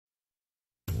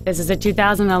This is a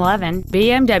 2011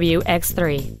 BMW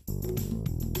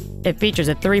X3. It features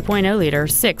a 3.0-liter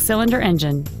six-cylinder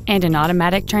engine and an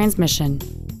automatic transmission.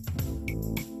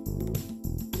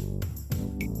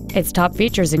 Its top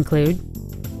features include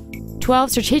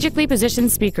 12 strategically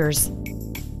positioned speakers,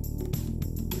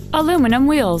 aluminum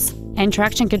wheels, and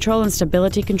traction control and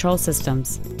stability control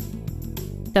systems.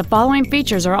 The following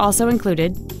features are also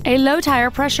included: a low tire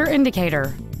pressure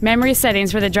indicator, memory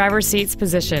settings for the driver's seat's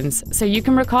positions so you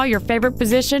can recall your favorite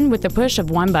position with the push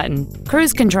of one button,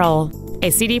 cruise control,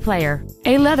 a CD player,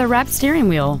 a leather-wrapped steering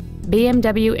wheel,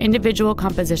 BMW individual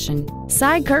composition,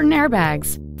 side curtain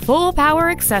airbags, full power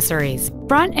accessories,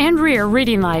 front and rear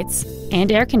reading lights,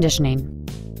 and air conditioning.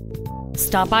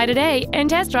 Stop by today and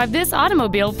test drive this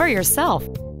automobile for yourself.